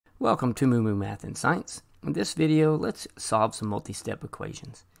Welcome to Moo Math and Science. In this video, let's solve some multi-step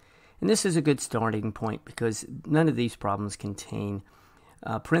equations. And this is a good starting point because none of these problems contain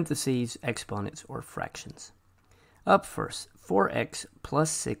parentheses, exponents, or fractions. Up first, 4x plus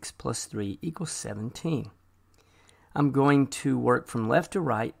 6 plus 3 equals 17. I'm going to work from left to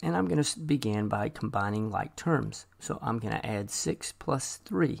right, and I'm going to begin by combining like terms. So I'm going to add 6 plus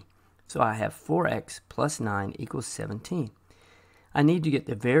 3. So I have 4x plus 9 equals 17. I need to get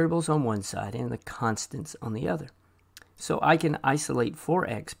the variables on one side and the constants on the other. So I can isolate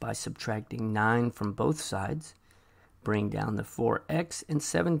 4x by subtracting 9 from both sides, bring down the 4x, and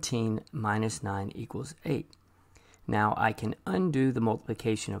 17 minus 9 equals 8. Now I can undo the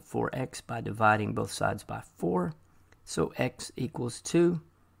multiplication of 4x by dividing both sides by 4, so x equals 2.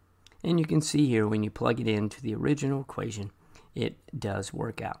 And you can see here when you plug it into the original equation, it does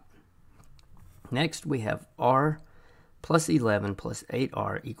work out. Next we have r plus 11 plus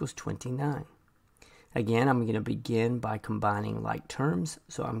 8r equals 29. Again, I'm going to begin by combining like terms,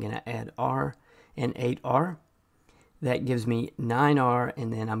 so I'm going to add r and 8r. That gives me 9r,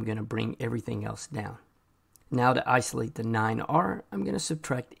 and then I'm going to bring everything else down. Now to isolate the 9r, I'm going to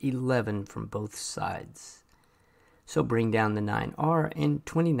subtract 11 from both sides. So bring down the 9r, and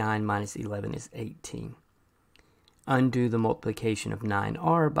 29 minus 11 is 18. Undo the multiplication of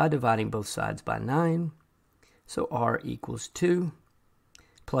 9r by dividing both sides by 9. So r equals 2.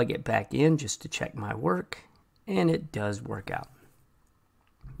 Plug it back in just to check my work, and it does work out.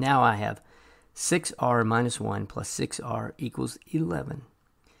 Now I have 6r minus 1 plus 6r equals 11.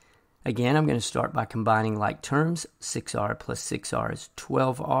 Again, I'm going to start by combining like terms. 6r plus 6r is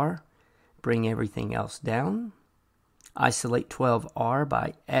 12r. Bring everything else down. Isolate 12r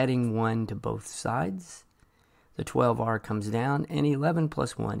by adding 1 to both sides. The 12r comes down, and 11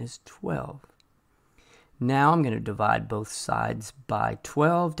 plus 1 is 12. Now I'm going to divide both sides by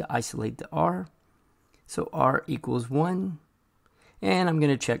 12 to isolate the r. So r equals 1. And I'm going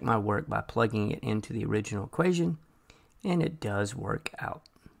to check my work by plugging it into the original equation. And it does work out.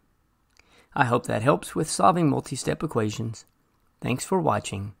 I hope that helps with solving multi-step equations. Thanks for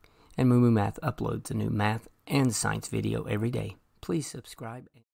watching. And Moo Math uploads a new math and science video every day. Please subscribe.